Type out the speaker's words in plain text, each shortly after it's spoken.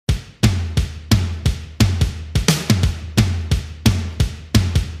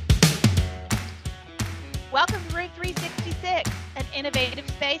366, an innovative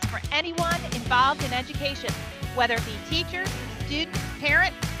space for anyone involved in education, whether it be teacher, student,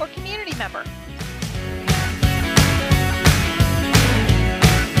 parent, or community member.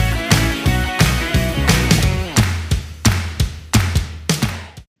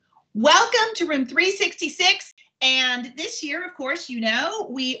 Welcome to Room 366. And this year, of course,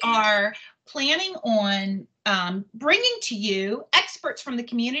 we are planning on bringing to you experts from the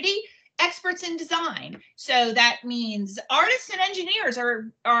community, experts in design. So that means artists and engineers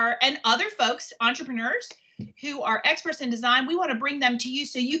and other folks, entrepreneurs who are experts in design. We want to bring them to you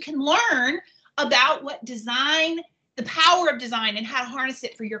so you can learn about what design, the power of design, and how to harness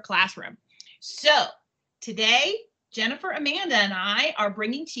it for your classroom. So today, Jennifer, Amanda, and I are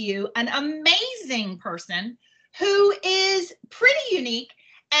bringing to you an amazing person who is pretty unique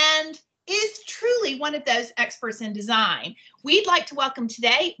and is truly one of those experts in design. We'd like to welcome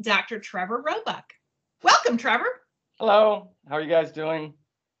today Dr. Trevor Roebuck. Welcome, Trevor. Hello. How are you guys doing?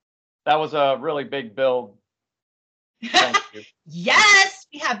 That was a really big build. Thank you. Yes,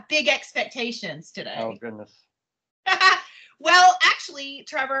 we have big expectations today. Oh, goodness. Well, actually,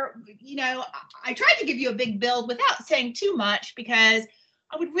 Trevor, I tried to give you a big build without saying too much because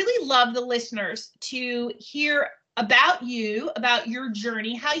I would really love the listeners to hear about you, about your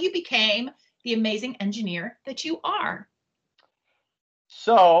journey, how you became the amazing engineer that you are.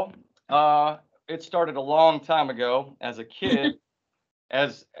 So, it started a long time ago as a kid.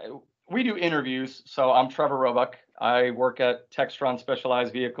 As we do interviews, so I'm Trevor Roebuck. I work at Textron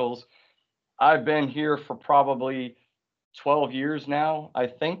Specialized Vehicles. I've been here for probably 12 years now, I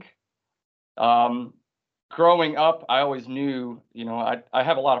think. Growing up, I always knew, I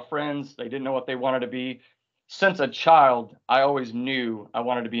have a lot of friends. They didn't know what they wanted to be. Since a child, I always knew I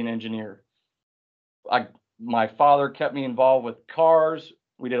wanted to be an engineer. My father kept me involved with cars.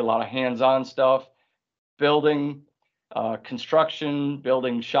 We did a lot of hands-on stuff, building, construction,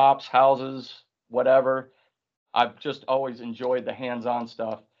 building shops, houses, whatever. I've just always enjoyed the hands-on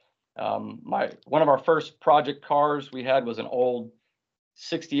stuff. One of our first project cars we had was an old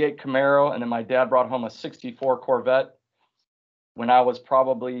 68 Camaro, and then my dad brought home a 64 Corvette when I was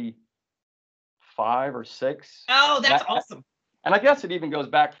probably 5 or 6. Oh, that's awesome. And I guess it even goes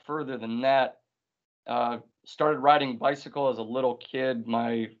back further than that. Started riding bicycle as a little kid.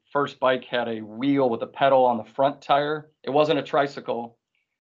 My first bike had a wheel with a pedal on the front tire. It wasn't a tricycle.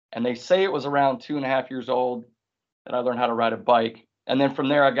 And they say it was around 2.5 years old that I learned how to ride a bike. And then from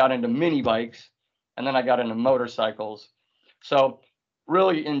there, I got into mini bikes, and then I got into motorcycles. So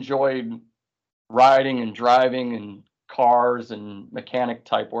really enjoyed riding and driving and cars and mechanic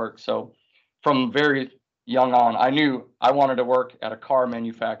type work. So from very young on, I knew I wanted to work at a car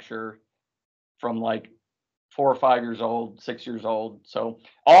manufacturer from like 4 or 5 years old, 6 years old. So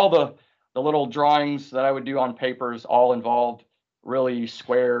all the little drawings that I would do on papers all involved really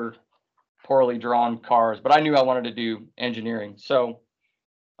square, poorly drawn cars, but I knew I wanted to do engineering. So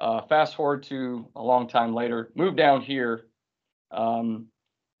fast forward to a long time later, moved down here,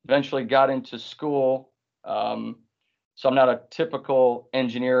 eventually got into school. So I'm not a typical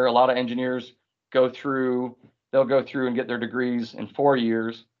engineer. A lot of engineers they'll go through and get their degrees in 4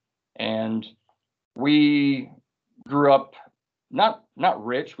 years. And we grew up not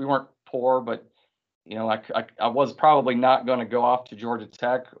rich. We weren't poor, but I was probably not going to go off to Georgia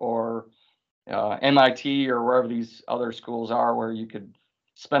Tech or MIT or wherever these other schools are where you could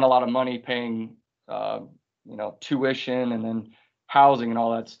spend a lot of money paying, tuition and then housing and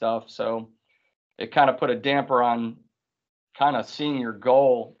all that stuff. So it kind of put a damper on kind of seeing your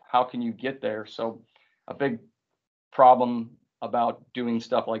goal. How can you get there? So a big problem about doing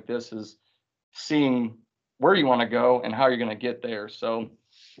stuff like this is seeing where you want to go and how you're going to get there. So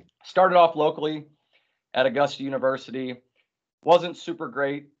started off locally at Augusta University. Wasn't super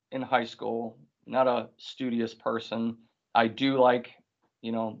great in high school, not a studious person. I do like,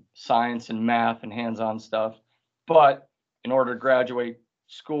 science and math and hands-on stuff. But in order to graduate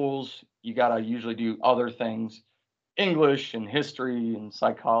schools, you got to usually do other things, English and history and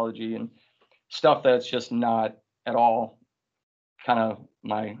psychology and stuff that's just not at all kind of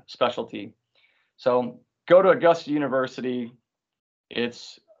my specialty. So go to Augusta University.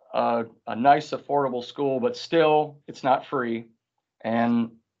 It's a nice, affordable school, but still it's not free.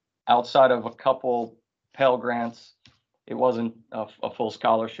 And outside of a couple Pell Grants, it wasn't a full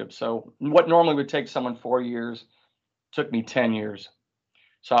scholarship. So what normally would take someone 4 years took me 10 years.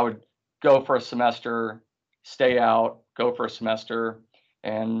 So I would go for a semester, stay out, go for a semester.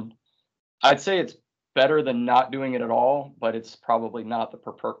 And I'd say it's better than not doing it at all, but it's probably not the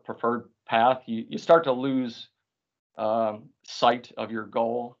preferred path. You start to lose sight of your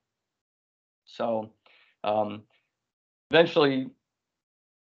goal. So eventually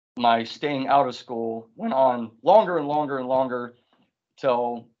my staying out of school went on longer and longer and longer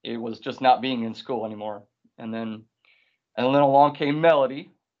till it was just not being in school anymore. And then along came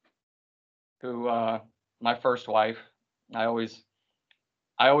Melody, who my first wife. I always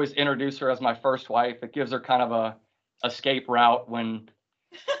introduce her as my first wife. It gives her kind of a escape route when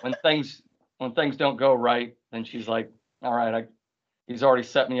things don't go right. Then she's like, all right, he's already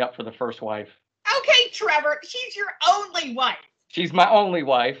set me up for the first wife. Okay, Trevor, she's your only wife. She's my only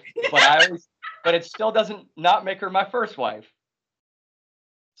wife, but it still doesn't not make her my first wife.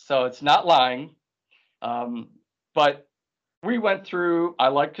 So it's not lying. But we went through, I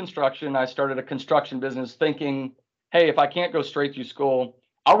like construction. I started a construction business thinking, hey, if I can't go straight through school,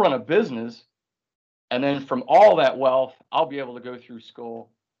 I'll run a business. And then from all that wealth, I'll be able to go through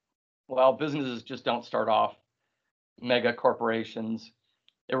school. Well, businesses just don't start off mega corporations.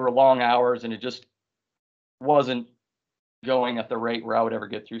 It were long hours and it just wasn't going at the rate where I would ever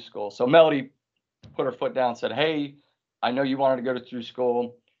get through school. So Melody put her foot down and said, hey, I know you wanted to go through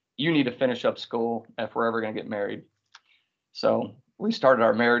school. You need to finish up school if we're ever going to get married. So we started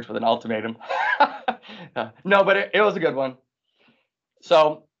our marriage with an ultimatum. No, but it was a good one.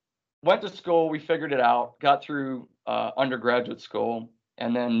 So went to school, we figured it out, got through undergraduate school,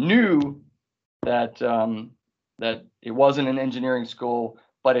 and then knew that that it wasn't an engineering school,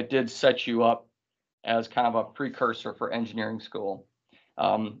 but it did set you up as kind of a precursor for engineering school.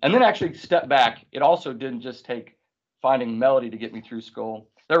 And then actually step back. It also didn't just take finding Melody to get me through school.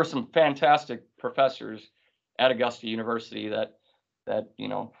 There were some fantastic professors at Augusta University that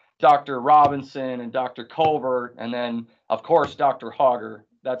Dr. Robinson and Dr. Colbert, and then of course Dr. Hogger.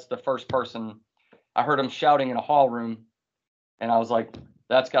 That's the first person I heard him shouting in a hall room, and I was like,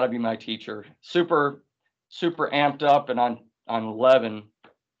 that's got to be my teacher. Super amped up, and on 11,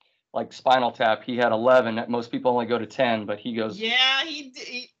 like Spinal Tap, he had 11. Most people only go to 10, but he goes. Yeah,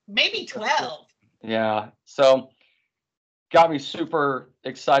 he maybe 12. Yeah, so got me super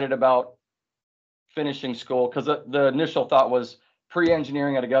excited about finishing school, because the initial thought was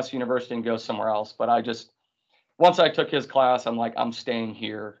pre-engineering at Augusta University and go somewhere else. But once I took his class, I'm like, I'm staying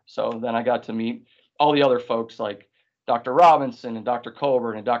here. So then I got to meet all the other folks like Dr. Robinson and Dr.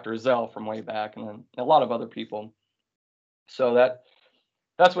 Colbert and Dr. Zell from way back, and then a lot of other people. So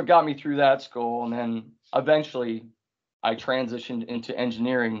that's what got me through that school. And then eventually I transitioned into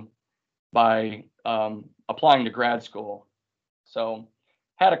engineering by applying to grad school. So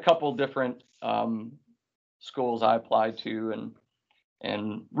had a couple different schools I applied to,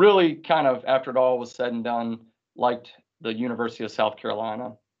 and really kind of, after it all was said and done, liked the University of South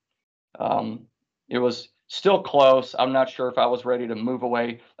Carolina. It was still close. I'm not sure if I was ready to move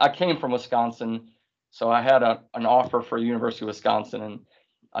away. I came from Wisconsin, so I had an offer for University of Wisconsin, and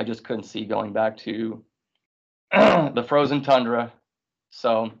I just couldn't see going back to the frozen tundra.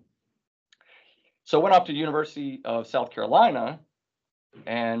 So went up to University of South Carolina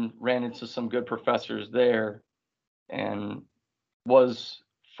and ran into some good professors there, and was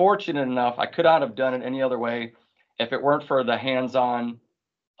fortunate enough. I could not have done it any other way if it weren't for the hands-on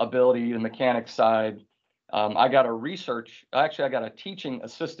ability, the mechanics side. I got a teaching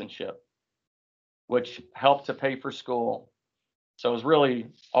assistantship, which helped to pay for school. So it was really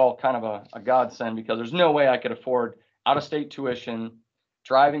all kind of a godsend, because there's no way I could afford out-of-state tuition,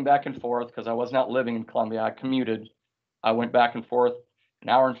 driving back and forth, because I was not living in Columbia. I commuted. I went back and forth an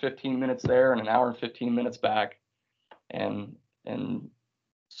hour and 15 minutes there and an hour and 15 minutes back. And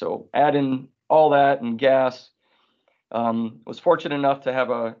so add in all that and gas. Was fortunate enough to have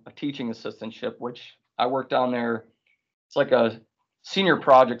a teaching assistantship, which I worked down there. It's like a senior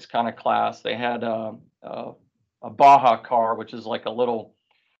projects kind of class. They had a Baja car, which is like a little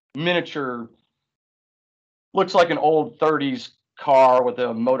miniature, looks like an old 30s car with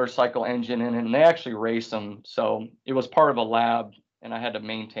a motorcycle engine in it, and they actually race them. So it was part of a lab, and I had to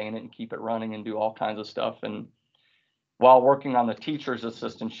maintain it and keep it running and do all kinds of stuff. And while working on the teacher's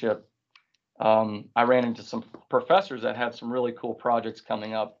assistantship, I ran into some professors that had some really cool projects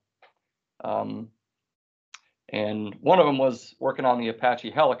coming up. And one of them was working on the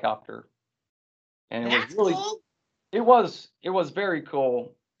Apache helicopter. And That's cool. It was very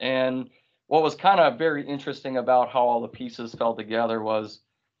cool. And what was kind of very interesting about how all the pieces fell together was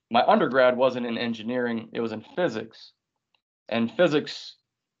my undergrad wasn't in engineering, it was in physics. And physics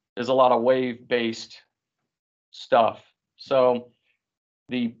is a lot of wave-based stuff. So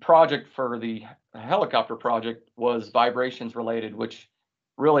the project for the helicopter project was vibrations related, which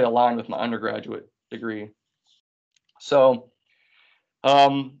really aligned with my undergraduate degree. So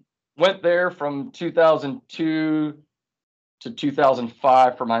went there from 2002 to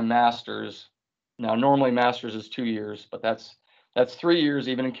 2005 for my master's. Now, normally master's is 2 years, but that's 3 years,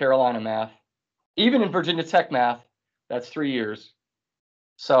 even in Carolina math. Even in Virginia Tech math, that's 3 years.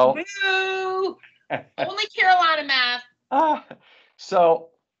 So, Boo! Only Carolina math. so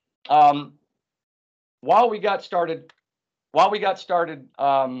while we got started,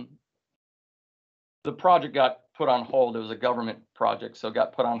 the project got put on hold. It was a government project, so it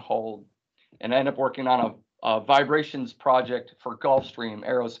got put on hold, and I ended up working on a vibrations project for Gulfstream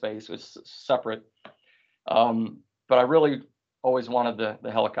Aerospace. It was separate, but I really always wanted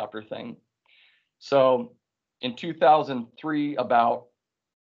the helicopter thing. So in 2003,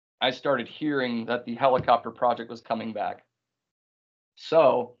 I started hearing that the helicopter project was coming back.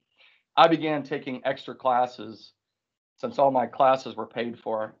 So I began taking extra classes. Since all my classes were paid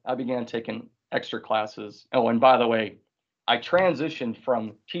for, I began taking extra classes. Oh, and by the way, I transitioned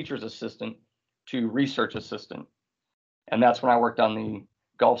from teacher's assistant to research assistant. And that's when I worked on the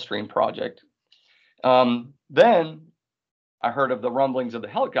Gulfstream project. Then I heard of the rumblings of the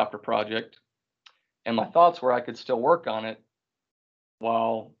helicopter project, and my thoughts were I could still work on it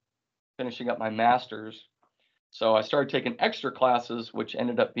while finishing up my master's. So I started taking extra classes, which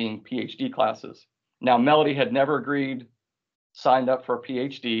ended up being PhD classes. Now, Melody had never signed up for a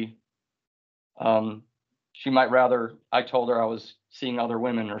PhD. She might rather I told her I was seeing other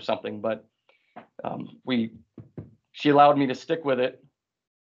women or something, but she allowed me to stick with it.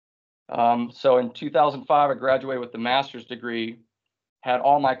 So in 2005, I graduated with the master's degree, had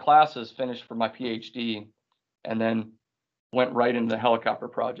all my classes finished for my PhD, and then went right into the helicopter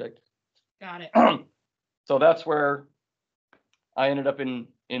project. Got it. So that's where I ended up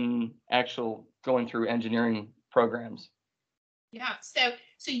in actual going through engineering programs. Yeah.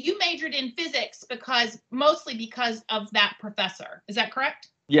 So you majored in physics mostly because of that professor. Is that correct?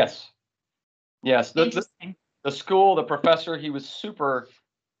 Yes. Yes. Interesting. The school, the professor, he was super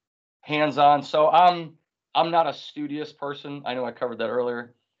hands-on. So I'm not a studious person. I know I covered that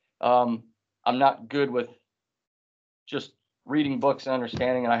earlier. I'm not good with just reading books and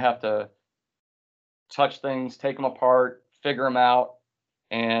understanding, and I have to touch things, take them apart, figure them out,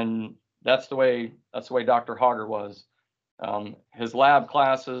 and that's the way Dr. Hogger was. His lab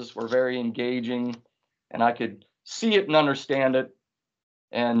classes were very engaging, and I could see it and understand it,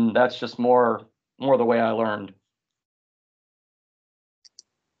 and that's just more the way I learned.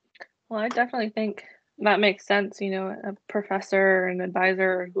 Well, I definitely think that makes sense. You know, a professor, an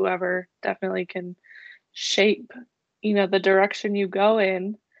advisor, or whoever definitely can shape, the direction you go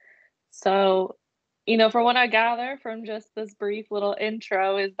in. So, from what I gather from just this brief little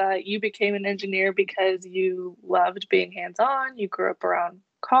intro is that you became an engineer because you loved being hands-on, you grew up around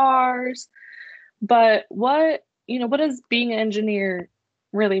cars. But what does being an engineer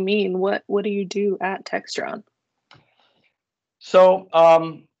really mean? What do you do at Textron? So,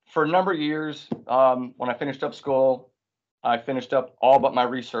 for a number of years, when I finished up school, I finished up all but my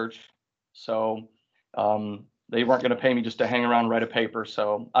research. So, they weren't going to pay me just to hang around and write a paper.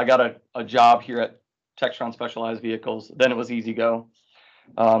 So I got a job here at Textron Specialized Vehicles. Then it was E-Z-GO.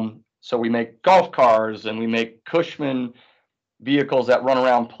 So we make golf cars and we make Cushman vehicles that run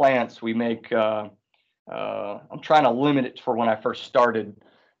around plants. We make, I'm trying to limit it for when I first started,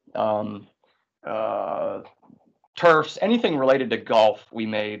 turfs, anything related to golf we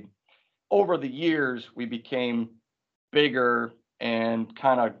made. Over the years, we became bigger and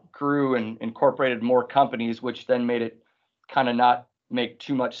kind of grew and incorporated more companies, which then made it kind of not make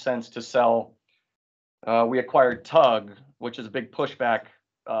too much sense to sell. We acquired Tug, which is a big pushback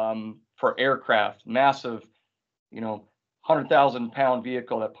for aircraft, massive, 100,000-pound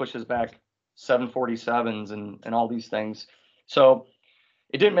vehicle that pushes back 747s and all these things. So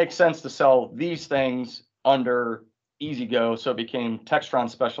it didn't make sense to sell these things under E-Z-GO, so it became Textron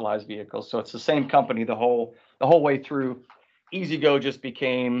Specialized Vehicles. So it's the same company the whole way through. E-Z-GO just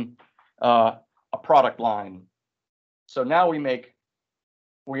became a product line. So now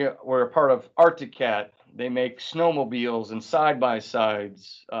we're a part of Arctic Cat. They make snowmobiles and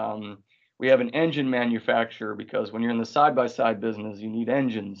side-by-sides. We have an engine manufacturer because when you're in the side-by-side business, you need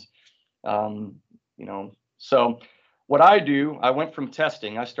engines. So what I do, I went from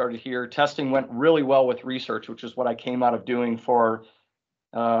testing. I started here. Testing went really well with research, which is what I came out of doing for,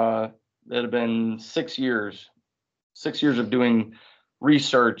 it had been 6 years. 6 years of doing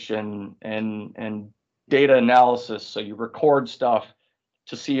research and data analysis. So you record stuff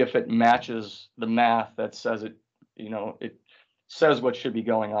to see if it matches the math that says it, it says what should be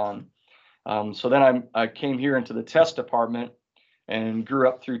going on. So then I came here into the test department and grew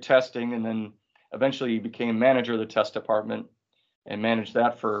up through testing, and then eventually became manager of the test department and managed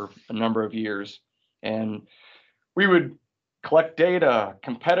that for a number of years. And we would collect data,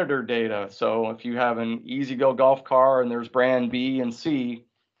 competitor data. So if you have an E-Z-GO golf car and there's brand B and C,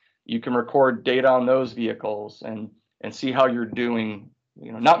 you can record data on those vehicles and see how you're doing.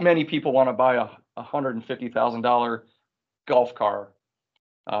 You know, not many people want to buy a $150,000 golf car.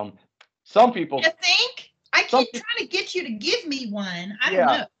 Some people. You think? I keep trying to get you to give me one. I don't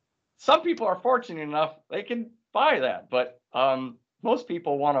know. Some people are fortunate enough they can buy that, but most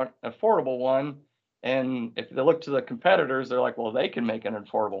people want an affordable one. And if they look to the competitors, they're like, well, they can make an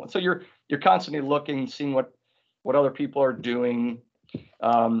affordable one. So you're constantly looking, seeing what other people are doing.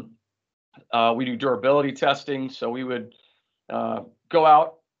 We do durability testing, so we would go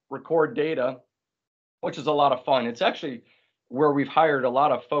out, record data, which is a lot of fun. It's actually where we've hired a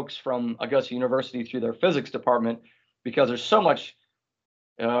lot of folks from Augusta University through their physics department, because there's so much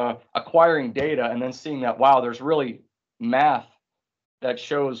acquiring data and then seeing that, wow, there's really math that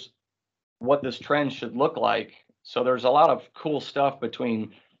shows what this trend should look like. So there's a lot of cool stuff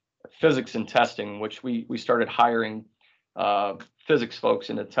between physics and testing, which we started hiring physics folks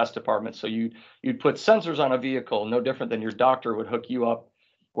in the test department. So you'd put sensors on a vehicle, no different than your doctor would hook you up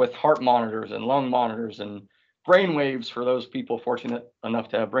with heart monitors and lung monitors and brain waves for those people fortunate enough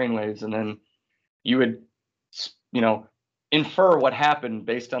to have brain waves. And then you would, infer what happened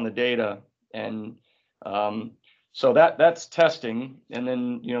based on the data. And so that's testing. And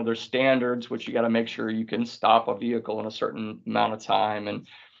then, there's standards, which you got to make sure you can stop a vehicle in a certain amount of time, and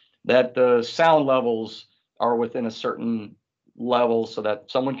that the sound levels are within a certain level so that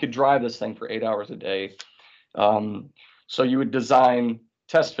someone could drive this thing for 8 hours a day. So you would design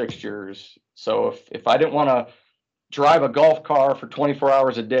test fixtures. So if I didn't want to drive a golf car for 24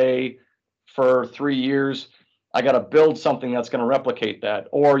 hours a day for 3 years, I got to build something that's going to replicate that,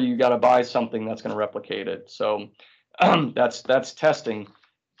 or you got to buy something that's going to replicate it. So that's testing.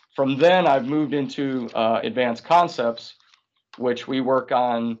 From then I've moved into advanced concepts, which we work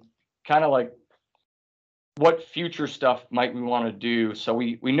on kind of like what future stuff might we want to do. So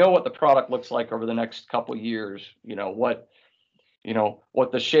we know what the product looks like over the next couple of years, what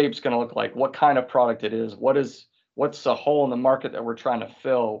the shape's going to look like, what kind of product it is, what's the hole in the market that we're trying to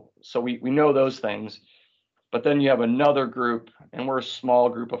fill. So we know those things. But then you have another group, and we're a small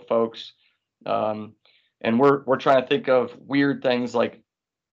group of folks, and we're trying to think of weird things like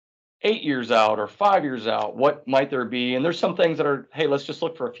 8 years out or 5 years out. What might there be? And there's some things that are, hey, let's just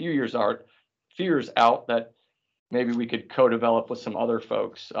look for a few years out that maybe we could co-develop with some other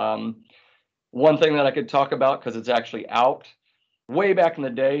folks. One thing that I could talk about, because it's actually out way back in the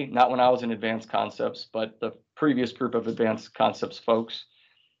day, not when I was in Advanced Concepts, but the previous group of Advanced Concepts folks,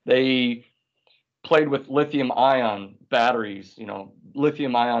 they played with lithium ion batteries,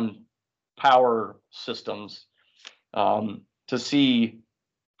 lithium ion power systems, to see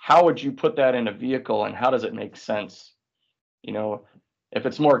how would you put that in a vehicle and how does it make sense? If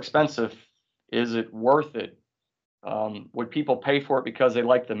it's more expensive, is it worth it? Would people pay for it because they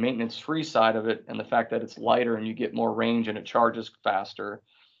like the maintenance-free side of it and the fact that it's lighter and you get more range and it charges faster?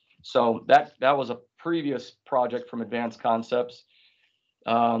 So that was a previous project from Advanced Concepts.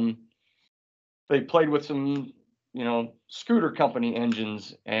 They played with some, scooter company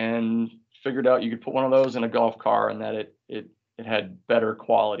engines and figured out you could put one of those in a golf car and that it had better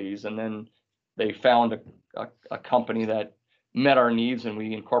qualities. And then they found a company that met our needs, and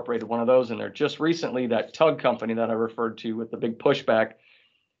we incorporated one of those in there. Just recently, that Tug company that I referred to with the big pushback,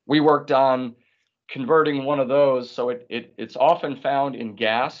 we worked on converting one of those. So it's often found in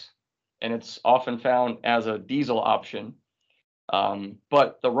gas, and it's often found as a diesel option.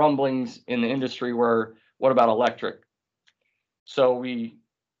 But the rumblings in the industry were, what about electric? So we,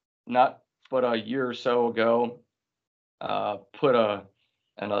 not but a year or so ago, put a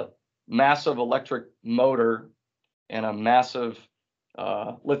massive electric motor and a massive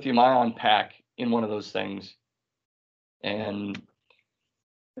lithium ion pack in one of those things. And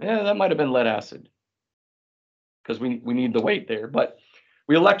that might have been lead acid, because we need the weight there. But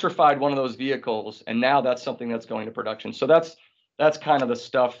we electrified one of those vehicles, and now that's something that's going to production. So that's kind of the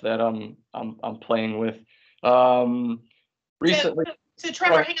stuff that I'm playing with. Recently. So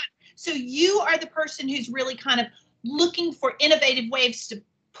Trevor, hang on. So you are the person who's really kind of looking for innovative ways to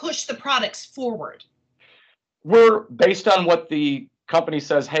push the products forward. We're based on what the company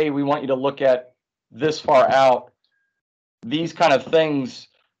says, hey, we want you to look at this far out. These kind of things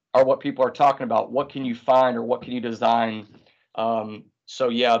are what people are talking about. What can you find, or what can you design? So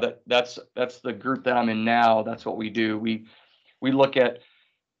yeah, that's the group that I'm in now. That's what we do. We look at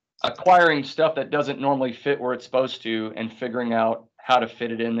acquiring stuff that doesn't normally fit where it's supposed to and figuring out how to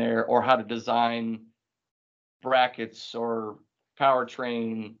fit it in there, or how to design brackets or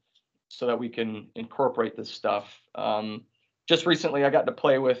powertrain so that we can incorporate this stuff. just recently I got to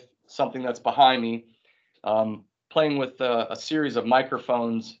play with something that's behind me, playing with a series of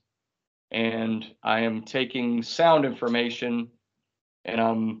microphones, and I am taking sound information and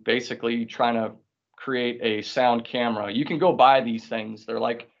I'm basically trying to create a sound camera. You can go buy these things. They're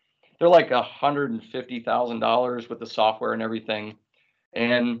like $150,000 with the software and everything.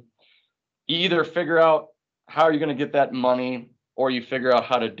 And you either figure out how you're going to get that money or you figure out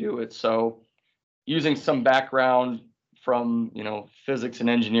how to do it. So using some background from, physics and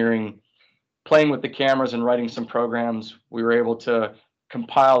engineering, playing with the cameras and writing some programs, we were able to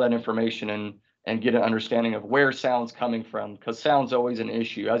compile that information and get an understanding of where sound's coming from, because sound's always an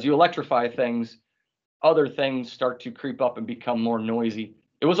issue. As you electrify things, other things start to creep up and become more noisy.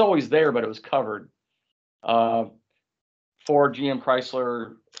 It was always there, but it was covered. Ford, GM,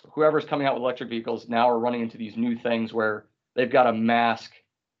 Chrysler, whoever's coming out with electric vehicles now are running into these new things where they've got to mask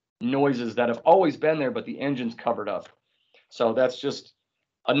noises that have always been there, but the engine's covered up. So that's just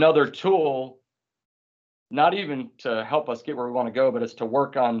another tool, not even to help us get where we want to go, but it's to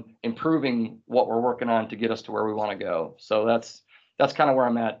work on improving what we're working on to get us to where we want to go. So that's kind of where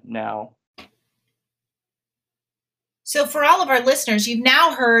I'm at now. So for all of our listeners, you've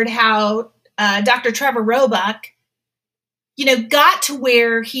now heard how Dr. Trevor Roebuck, got to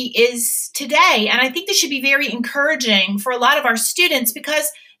where he is today. And I think this should be very encouraging for a lot of our students, because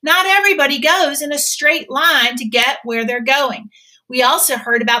not everybody goes in a straight line to get where they're going. We also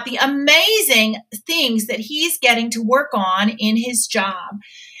heard about the amazing things that he's getting to work on in his job.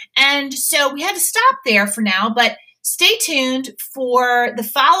 And so we had to stop there for now, but stay tuned for the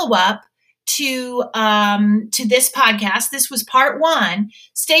follow-up to this podcast. This was part 1.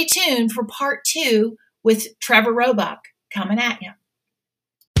 Stay tuned for part 2 with Trevor Roebuck coming at you.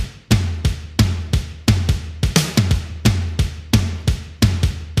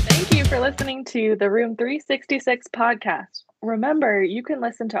 Thank you for listening to the Room 366 podcast. Remember, you can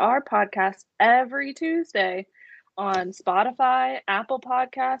listen to our podcast every Tuesday on Spotify, Apple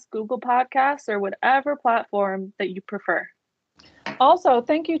Podcasts, Google Podcasts, or whatever platform that you prefer. Also,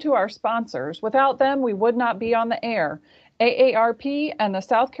 thank you to our sponsors. Without them, we would not be on the air. AARP and the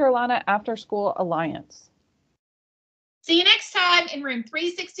South Carolina After School Alliance. See you next time in Room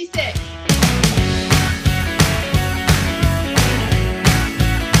 366.